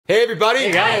Hey everybody!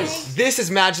 Hey guys! This is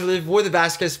MaJeliv, we're the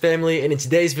Vasquez family, and in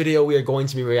today's video we are going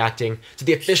to be reacting to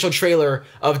the official trailer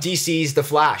of DC's The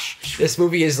Flash. This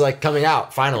movie is like coming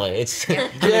out, finally. It's how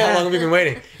long have we been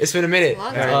waiting? It's been a minute.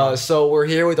 So we're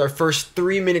here with our first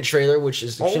 3-minute trailer, which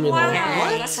is extremely long.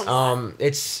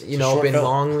 It's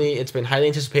it's been highly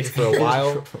anticipated for a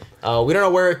while. We don't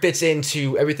know where it fits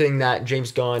into everything that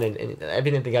James Gunn and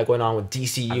everything they got going on with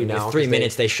DCU now. In 3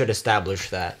 minutes they should establish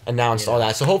that. Announced all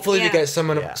that. So hopefully we get some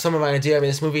of an idea. I mean,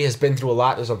 this movie has been through a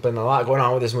lot. There's been a lot going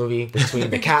on with this movie between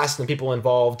the cast and the people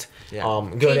involved. Good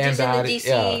and bad.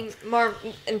 DC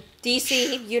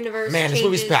universe. Man, this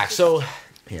movie's packed. So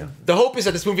the hope is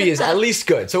that this movie is at least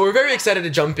good. So we're very excited to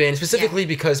jump in, specifically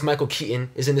because Michael Keaton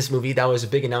is in this movie. That was a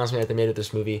big announcement that they made of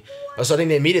this movie. So I think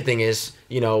the immediate thing is,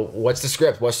 what's the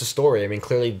script? What's the story? I mean,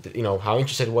 clearly, how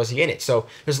interested was he in it? So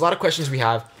there's a lot of questions we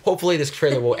have. Hopefully this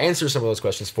trailer will answer some of those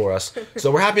questions for us.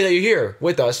 So we're happy that you're here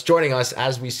with us, joining us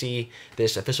as we see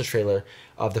this official trailer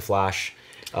of The Flash.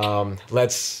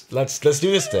 Let's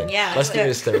do this thing. Yeah, let's do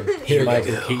this thing. Here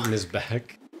Michael Keaton is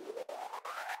back.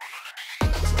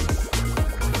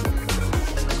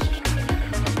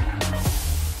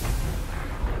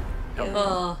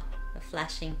 Oh, the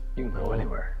flashing. You can go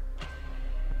anywhere.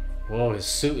 Whoa, his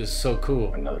suit is so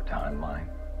cool. Another timeline.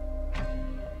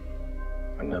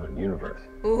 Another universe.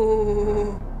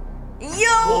 Ooh. Yo!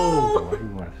 Why do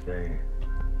you want to stay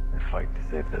and fight to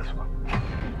save this one?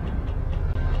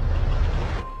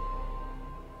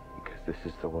 Because this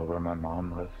is the world where my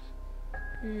mom lives.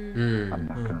 I'm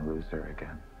not gonna lose her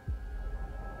again.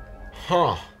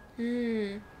 Huh.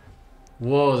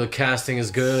 Whoa, the casting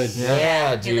is good.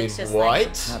 Yeah, dude.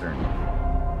 What? Pattern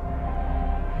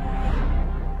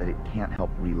that it can't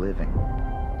help reliving.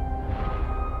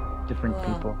 Different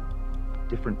people,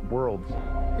 different worlds,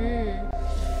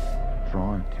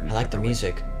 drawn to. I like the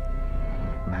music.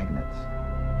 Magnets.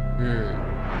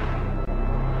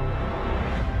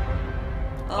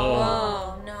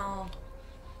 Oh no.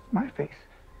 My face.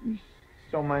 You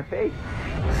saw my face.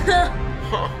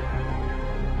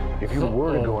 If you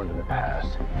were to go into the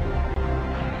past, you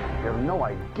have no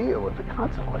idea what the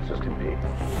consequences can be.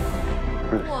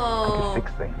 Bruce, I could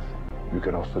fix things. You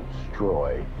could also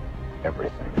destroy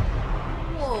everything.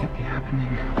 This can't be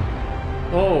happening.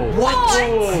 Oh. What?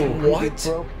 You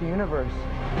broke the universe.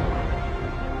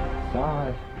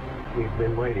 Zod, we've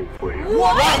been waiting for you.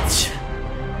 What?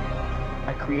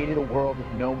 I created a world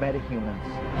with no metahumans.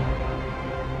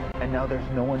 And now there's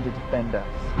no one to defend us.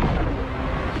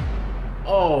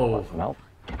 Oh. Well,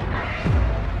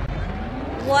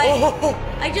 What?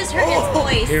 I just heard his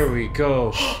voice. Here we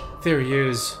go. There he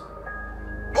is.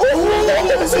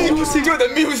 Listen to the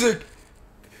music.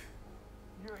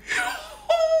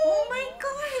 Oh my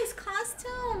god, his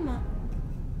costume.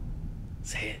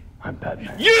 Say it. I'm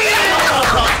Batman. Yeah!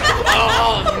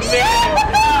 Oh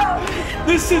man!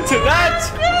 Listen to that!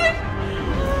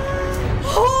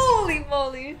 Holy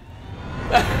moly.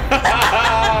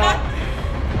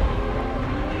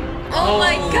 Oh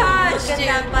my gosh, dude. I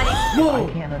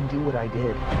can't undo what I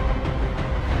did.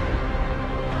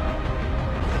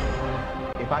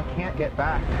 If I can't get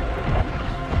back,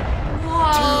 there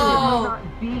will not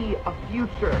be a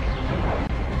future.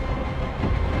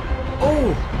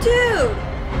 Oh! Dude!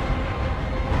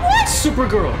 What?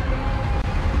 Supergirl!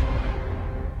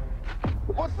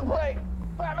 What's the play?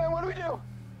 Batman, what do we do?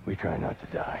 We try not to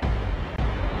die.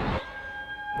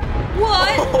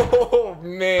 What? Oh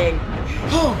man.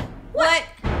 What?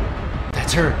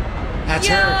 That's her. That's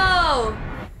her. Yo!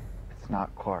 It's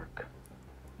not Clark.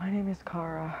 My name is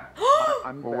Kara.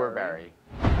 I'm We're Barry.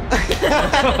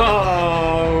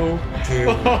 Oh. Dude.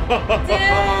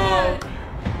 Dude!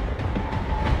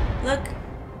 Look.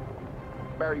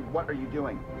 Barry, what are you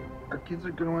doing? Our kids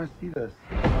are gonna want to see this.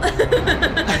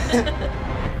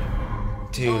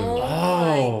 Dude.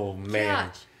 Oh man.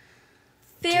 Gosh.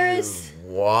 There's...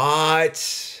 What?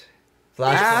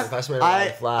 Flash.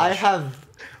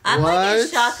 I'm like in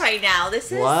shock right now.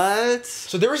 This is... What?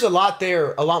 So there was a lot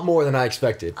there, a lot more than I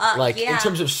expected. In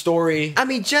terms of story. I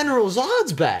mean, General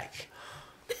Zod's back.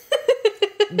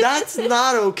 That's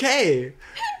not okay.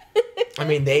 I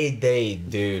mean, they did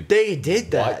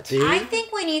that, dude. I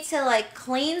think we need to like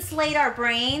clean slate our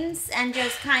brains and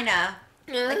just kind of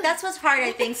like that's what's hard.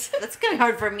 I think that's kind of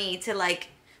hard for me to like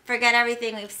forget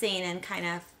everything we've seen and kind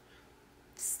of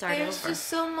start There's over. just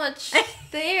so much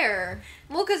there.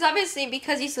 Well, because obviously,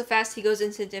 because he's so fast, he goes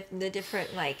into the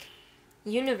different like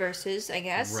universes, I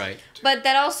guess. Right. But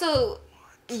that also,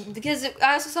 because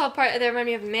I also saw a part that reminded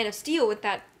me of Man of Steel with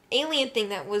that alien thing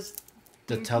that was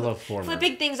The teleformer.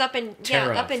 flipping things up and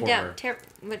Terraformer. up and down.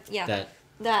 But yeah. That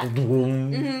That.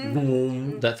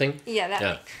 That thing? Yeah,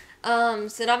 that thing.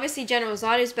 So obviously General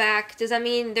Zod is back. Does that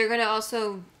mean they're gonna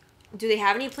also... Do they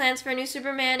have any plans for a new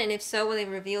Superman? And if so, will they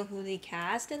reveal who they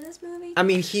cast in this movie? I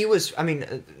mean, he was. I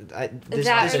mean, this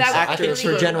actor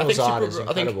for General Zod is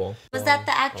incredible. Was that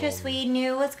the actress we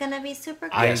knew was gonna be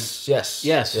Supergirl?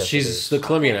 Yes. She's the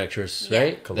Colombian actress,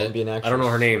 right? Colombian actress. I don't know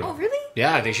her name. Oh, really?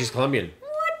 Yeah, I think she's Colombian.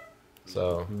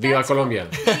 So Viva Colombia.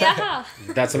 Yeah.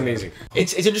 That's amazing.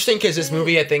 It's interesting because this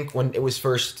movie, I think, when it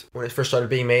first started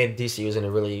being made, DC was in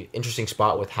a really interesting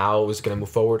spot with how it was going to move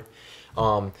forward.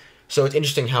 So it's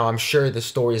interesting how I'm sure the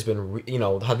story has been,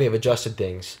 how they've adjusted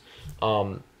things.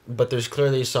 But there's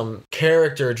clearly some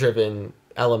character-driven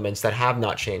elements that have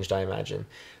not changed, I imagine.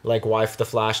 Like why the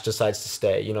Flash decides to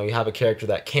stay. You have a character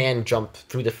that can jump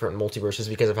through different multiverses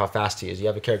because of how fast he is. You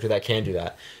have a character that can do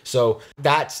that. So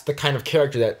that's the kind of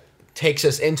character that takes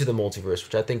us into the multiverse,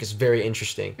 which I think is very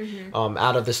interesting.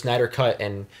 Out of the Snyder Cut,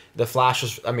 and the Flash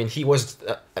was, he was,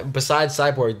 besides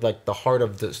Cyborg, like the heart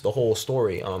of the whole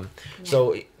story.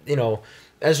 So,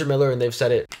 Ezra Miller, and they've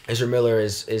said it, Ezra Miller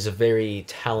is a very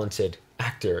talented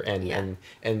actor, and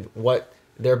what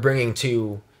they're bringing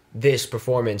to this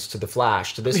performance, to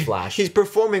this Flash. He's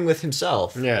performing with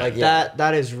himself. Yeah.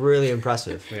 That is really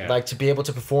impressive. Yeah. Like to be able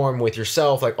to perform with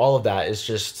yourself, like all of that is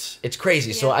just, it's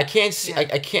crazy. Yeah. So I can't see,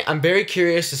 I'm very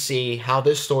curious to see how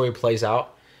this story plays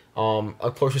out.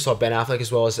 Of course we saw Ben Affleck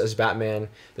as well as Batman.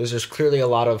 There's clearly a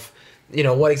lot of,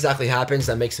 what exactly happens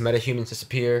that makes the metahumans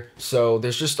disappear. So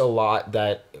there's just a lot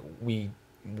that we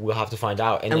will have to find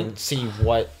out and then see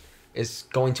what is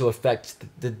going to affect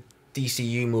the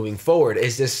DCU moving forward.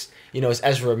 Is this, is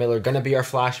Ezra Miller going to be our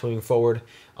Flash moving forward?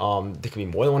 There could be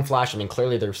more than one Flash.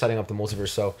 Clearly they're setting up the multiverse.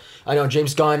 So I know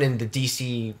James Gunn and the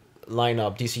DCU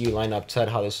lineup said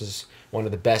how this is one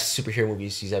of the best superhero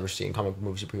movies he's ever seen, comic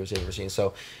movie superheroes he's ever seen.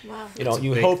 So,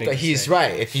 you hope that he's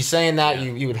right. If he's saying that,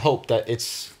 you would hope that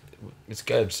it's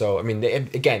good. So,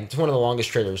 again, it's one of the longest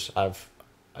trailers I've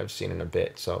seen in a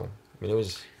bit. So, it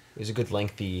was a good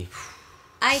lengthy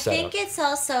I think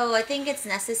it's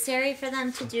necessary for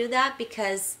them to do that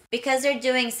because they're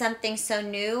doing something so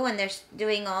new and they're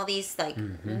doing all these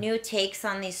new takes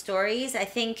on these stories. I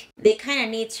think they kind of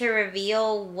need to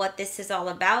reveal what this is all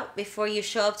about before you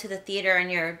show up to the theater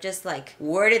and you're just like,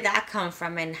 where did that come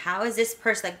from? And how is this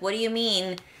person, like, what do you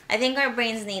mean? I think our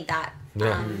brains need that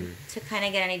to kind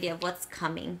of get an idea of what's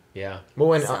coming. Yeah.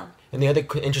 Well, and the other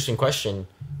interesting question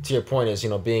to your point is,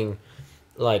 being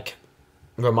like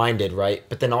reminded, right?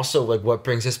 But then also like what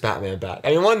brings this Batman back?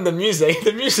 One, the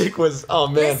music was, oh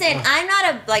man. Listen, I'm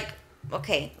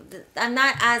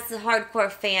not as a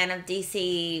hardcore fan of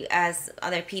DC as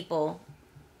other people,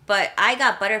 but I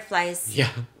got butterflies. Yeah.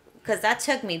 Because that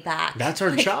took me back. That's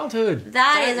our childhood.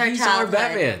 That is our he's childhood. Our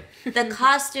Batman. The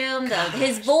costume,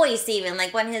 his voice even.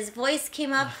 Like when his voice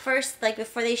came up first, like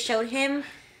before they showed him,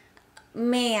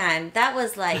 man, that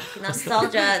was like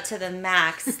nostalgia to the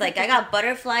max. Like I got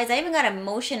butterflies. I even got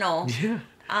emotional. Yeah.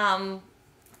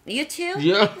 You too?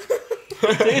 Yeah.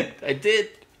 I did.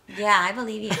 Yeah, I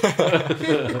believe you.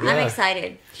 I'm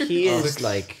excited. He is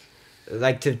like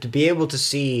to be able to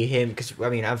see him, because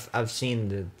I've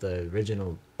seen the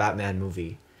original Batman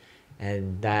movie,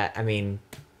 and that and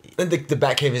the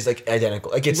Batcave is like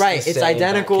identical. Like it's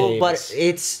identical, but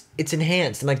it's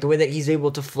enhanced, and like the way that he's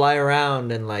able to fly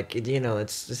around and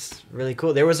it's just really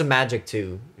cool. There was a magic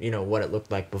to what it looked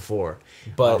like before,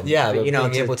 but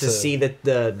to see that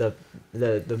the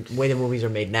way the movies are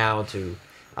made now to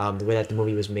the way that the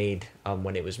movie was made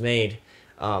when it was made,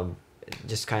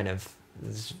 just kind of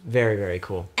is very, very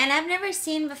cool. And I've never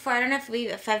seen before. I don't know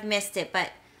if I've missed it,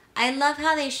 but I love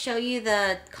how they show you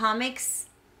the comics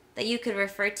that you could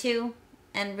refer to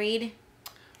and read.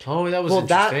 Oh, that was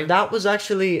interesting. That was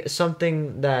actually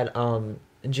something that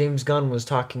James Gunn was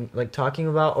talking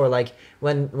about, or like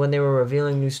when they were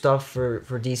revealing new stuff for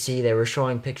DC, they were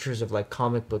showing pictures of like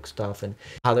comic book stuff and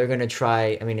how they're gonna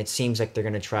try. It seems like they're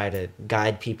gonna try to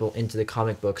guide people into the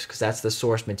comic books because that's the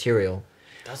source material.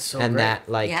 That's so and great.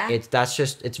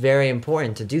 It's very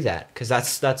important to do that because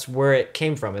that's where it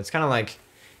came from. It's kind of like,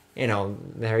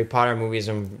 the Harry Potter movies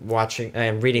and watching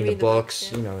and reading the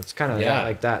books. Yeah. It's kind of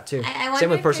like that too.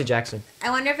 Same with Percy Jackson. I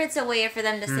wonder if it's a way for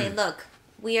them to say, look,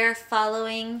 we are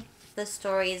following the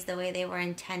stories the way they were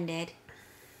intended.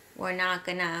 We're not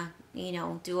gonna,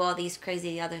 do all these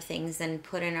crazy other things and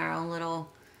put in our own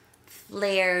little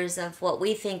layers of what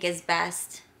we think is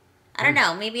best. I don't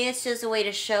know. Maybe it's just a way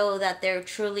to show that they're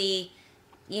truly,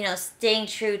 staying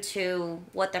true to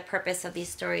what the purpose of these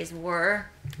stories were.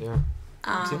 Yeah.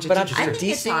 But I think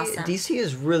DC, it's awesome. DC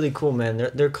is really cool, man.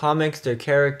 Their comics, their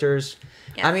characters.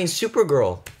 Yeah.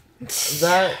 Supergirl.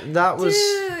 That was.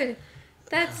 Dude,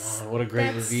 that's what a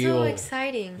great reveal! So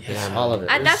exciting. Yeah, all of it.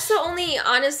 And that's the only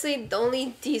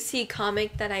DC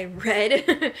comic that I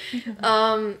read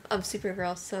of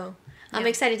Supergirl. So I'm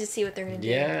excited to see what they're gonna do.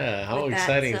 Yeah, how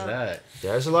exciting is that?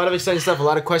 Yeah, there's a lot of exciting stuff. A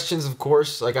lot of questions, of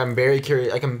course. Like I'm very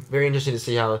curious. Like I'm very interested to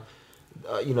see how.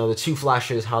 The two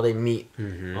Flashes, how they meet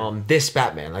this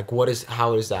Batman, like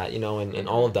how is that, and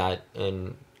all of that,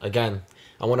 and again,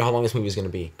 I wonder how long this movie is going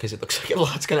to be because it looks like a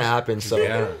lot's going to happen. So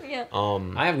yeah.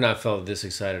 I have not felt this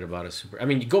excited about a super. I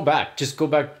mean, go back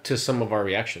to some of our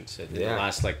reactions in the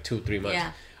last like 2-3 months.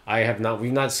 Yeah.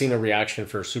 We've not seen a reaction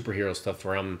for superhero stuff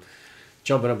where I'm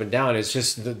jumping up and down. It's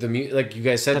just the like you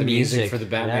guys said, the music for the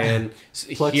Batman,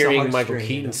 hearing Michael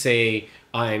Keaton say,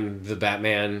 "I'm the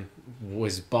Batman."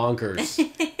 Was bonkers.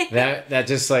 that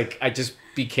just like I just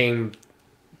became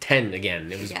 10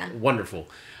 again. It was wonderful.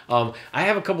 I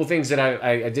have a couple things that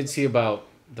I did see about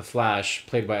the Flash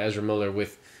played by Ezra Miller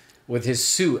with his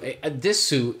suit. This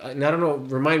suit, and I don't know.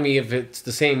 Remind me if it's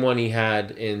the same one he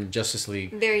had in Justice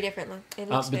League. Very different look. It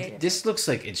looks very different. This looks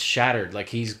like it's shattered. Like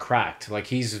he's cracked. Like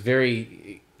he's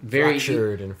very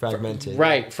fractured and fragmented.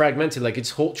 Right, fragmented. Like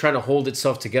it's trying to hold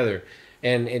itself together.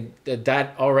 And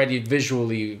that already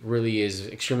visually really is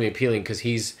extremely appealing because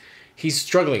he's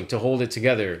struggling to hold it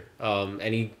together,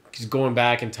 and he's going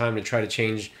back in time to try to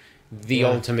change the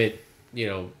ultimate,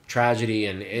 tragedy,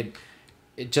 and it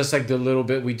just like the little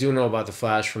bit we do know about the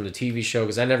Flash from the TV show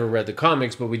because I never read the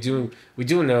comics, but we do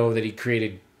know that he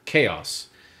created chaos,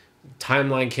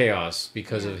 timeline chaos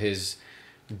because of his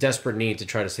desperate need to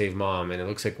try to save mom, and it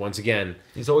looks like once again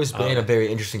he's always been a very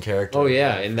interesting character. Oh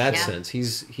yeah, in that sense,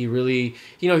 he really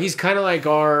he's kind of like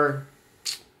our,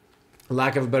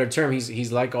 lack of a better term,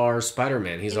 he's like our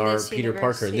Spider-Man. He's our Peter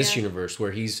Parker in this universe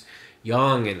where he's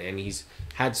young and he's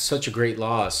had such a great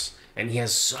loss and he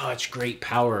has such great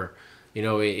power.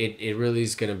 It really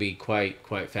is going to be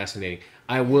quite fascinating.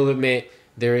 I will admit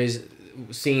there is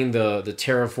seeing the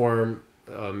terraform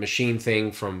machine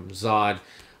thing from Zod.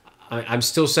 I'm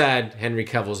still sad Henry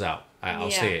Cavill's out.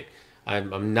 I'll say it.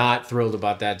 I'm not thrilled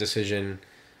about that decision,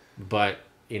 but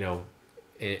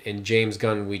in James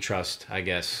Gunn we trust. I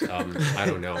guess I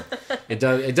don't know. It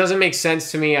doesn't make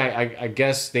sense to me. I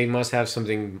guess they must have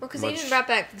something. Well, because they even brought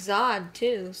back Zod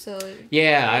too. So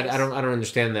I don't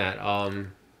understand that.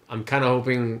 I'm kind of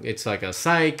hoping it's like a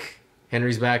psych.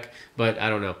 Henry's back, but I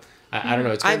don't know. I don't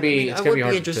know. It's gonna be. It's gonna be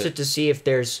hard. I would be interested to see if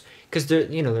there's. Because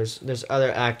there's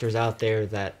other actors out there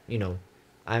that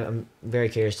I'm very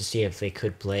curious to see if they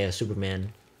could play a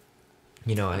Superman.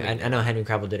 I know Henry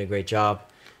Cavill did a great job.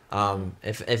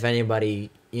 If anybody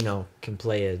can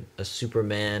play a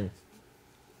Superman,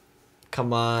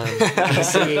 come on,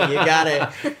 DC, you got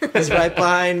it. He's right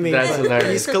behind me. That's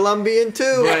hilarious. He's Colombian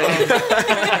too.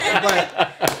 But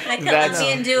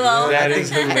Colombian duo.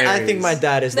 I think my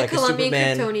dad is the like Colombian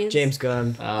a Superman. James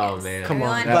Gunn. Oh man, come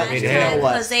on. But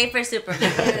Jose for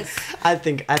Superman. I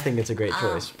think it's a great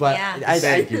choice, but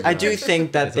I do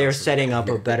think that they're setting up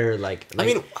a better like. I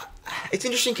mean, it's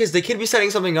interesting because they could be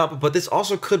setting something up, but this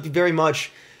also could be very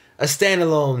much a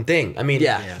standalone thing. I mean,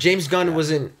 James Gunn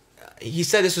wasn't. He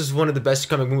said this was one of the best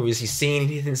comic movies he's seen.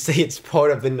 He didn't say it's part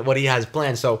of what he has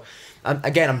planned. So,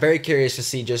 again, I'm very curious to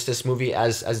see just this movie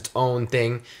as its own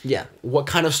thing. Yeah. What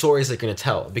kind of stories they're going to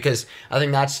tell? Because I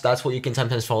think that's what you can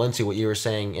sometimes fall into. What you were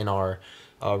saying in our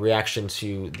reaction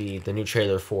to the new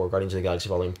trailer for Guardians of the Galaxy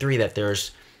Volume 3, that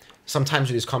there's sometimes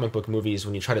with these comic book movies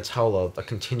when you try to tell a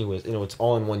continuous, it's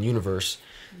all in one universe.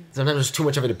 Sometimes there's too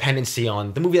much of a dependency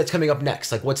on the movie that's coming up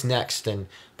next, like what's next, and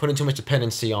putting too much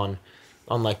dependency on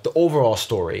like the overall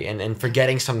story and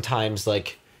forgetting sometimes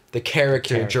like the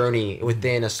character journey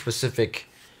within a specific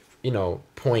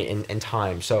point in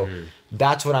time. So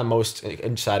that's what I'm most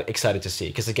excited to see,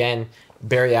 because again,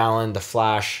 Barry Allen, the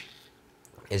Flash,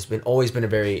 has always been a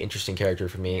very interesting character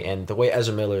for me, and the way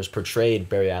Ezra Miller's portrayed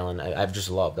Barry Allen, I've just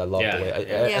loved. I love the way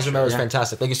Ezra Miller's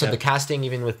fantastic. Like you said, the casting,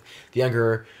 even with the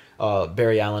younger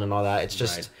Barry Allen and all that, it's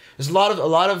just there's a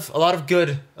lot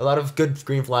of good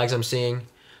green flags I'm seeing.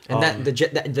 And that the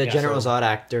General Zod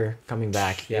actor coming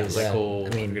back is Michael.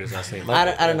 I mean,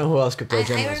 I don't know who else could play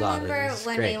General Zod. I remember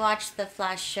when we watched the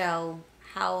Flash show,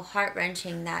 how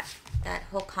heart-wrenching that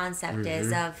whole concept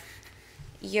is of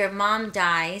your mom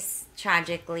dies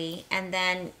tragically, and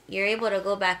then you're able to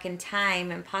go back in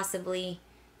time and possibly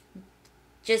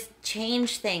just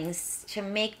change things to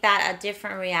make that a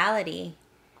different reality,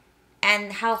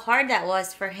 and how hard that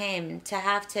was for him to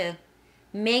have to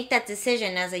make that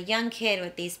decision as a young kid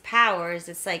with these powers.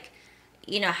 It's like,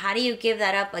 how do you give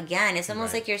that up again? It's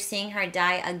almost like you're seeing her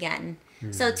die again.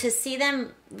 So to see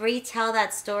them retell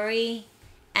that story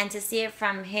and to see it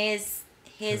from his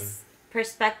his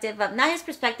perspective of, not his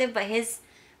perspective, but his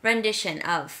rendition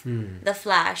of the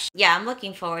Flash. Yeah, I'm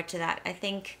looking forward to that. I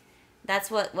think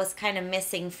that's what was kind of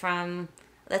missing from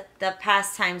the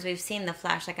past times we've seen the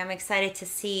Flash. Like, I'm excited to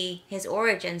see his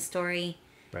origin story.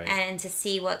 Right. And to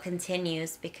see what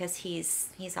continues, because he's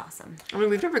awesome. I mean,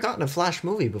 we've never gotten a Flash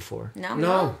movie before.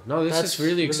 No. This is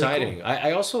really exciting. Cool.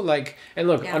 I also like, and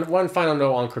look, on one final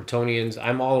note on Kryptonians,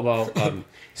 I'm all about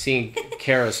seeing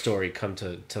Kara's story come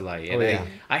to light. And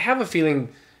I have a feeling,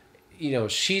 you know,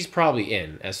 she's probably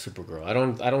in as Supergirl.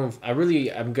 I'm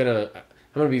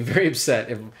gonna be very upset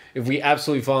if we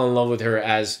absolutely fall in love with her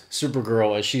as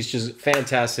Supergirl, and she's just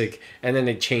fantastic, and then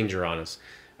they change her on us.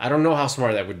 I don't know how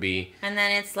smart that would be. And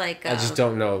then it's like... I just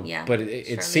don't know. Yeah, but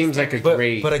it seems like a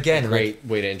great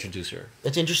way to introduce her.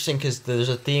 It's interesting because there's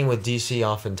a theme with DC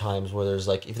oftentimes where there's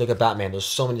like, if you look at Batman, there's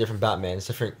so many different Batmans,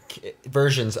 different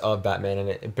versions of Batman, and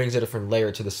it brings a different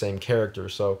layer to the same character.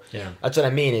 So that's what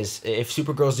I mean is, if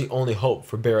Supergirl's the only hope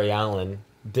for Barry Allen,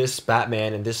 this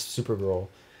Batman and this Supergirl,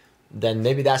 then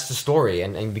maybe that's the story,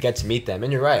 and we get to meet them.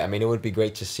 And you're right. I mean, it would be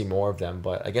great to see more of them,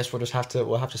 but I guess we'll have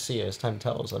to see as time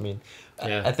tells. I mean,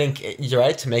 I think you're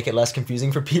right to make it less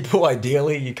confusing for people.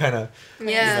 Ideally, you kind of,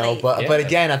 but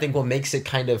again, I think what makes it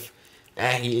kind of,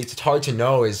 it's hard to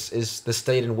know is the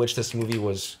state in which this movie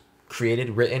was created,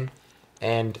 written,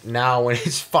 and now when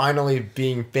it's finally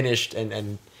being finished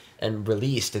and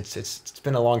released, it's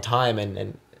been a long time,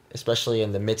 and especially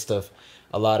in the midst of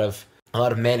a lot of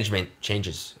management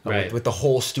changes with the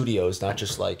whole studios, not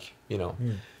just like, you know,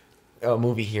 a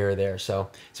movie here or there. So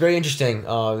it's very interesting.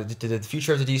 The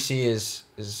future of the DC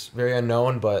is very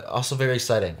unknown, but also very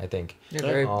exciting, I think. Yeah,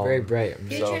 very bright.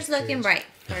 Future's looking bright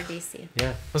for DC.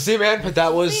 Yeah. Well, see, man, but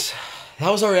that was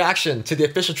our reaction to the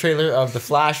official trailer of The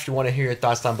Flash. We want to hear your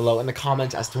thoughts down below in the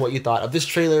comments as to what you thought of this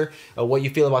trailer, what you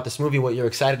feel about this movie, what you're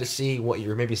excited to see, what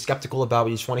you're maybe skeptical about,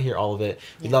 but you just want to hear all of it.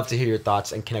 We'd love to hear your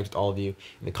thoughts and connect with all of you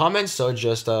in the comments. So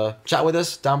just chat with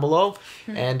us down below,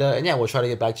 and yeah, we'll try to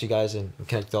get back to you guys and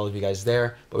connect with all of you guys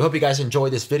there. But we hope you guys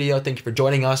enjoyed this video. Thank you for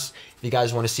joining us. If you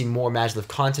guys want to see more MaJeliv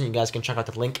content, you guys can check out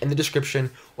the link in the description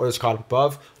or this card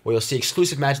above, where you'll see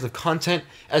exclusive MaJeliv content,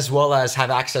 as well as have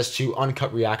access to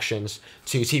uncut reactions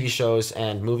to TV shows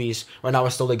and movies. Right now, we're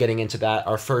slowly getting into that.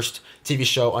 Our first TV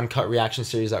show uncut reaction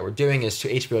series that we're doing is to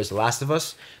HBO's The Last of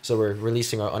Us. So we're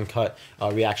releasing our uncut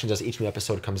reactions as each new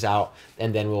episode comes out,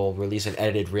 and then we'll release an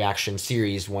edited reaction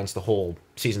series once the whole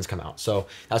seasons come out. So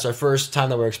that's our first time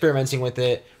that we're experimenting with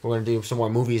it. We're going to do some more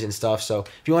movies and stuff. So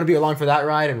if you want to be along for that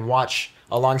ride and watch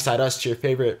alongside us to your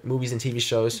favorite movies and TV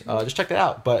shows, just check that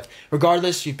out. But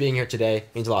regardless, you being here today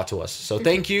means a lot to us. So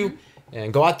thank you,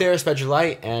 and go out there, spread your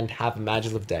light, and have a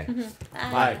MaJeliv day.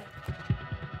 Bye.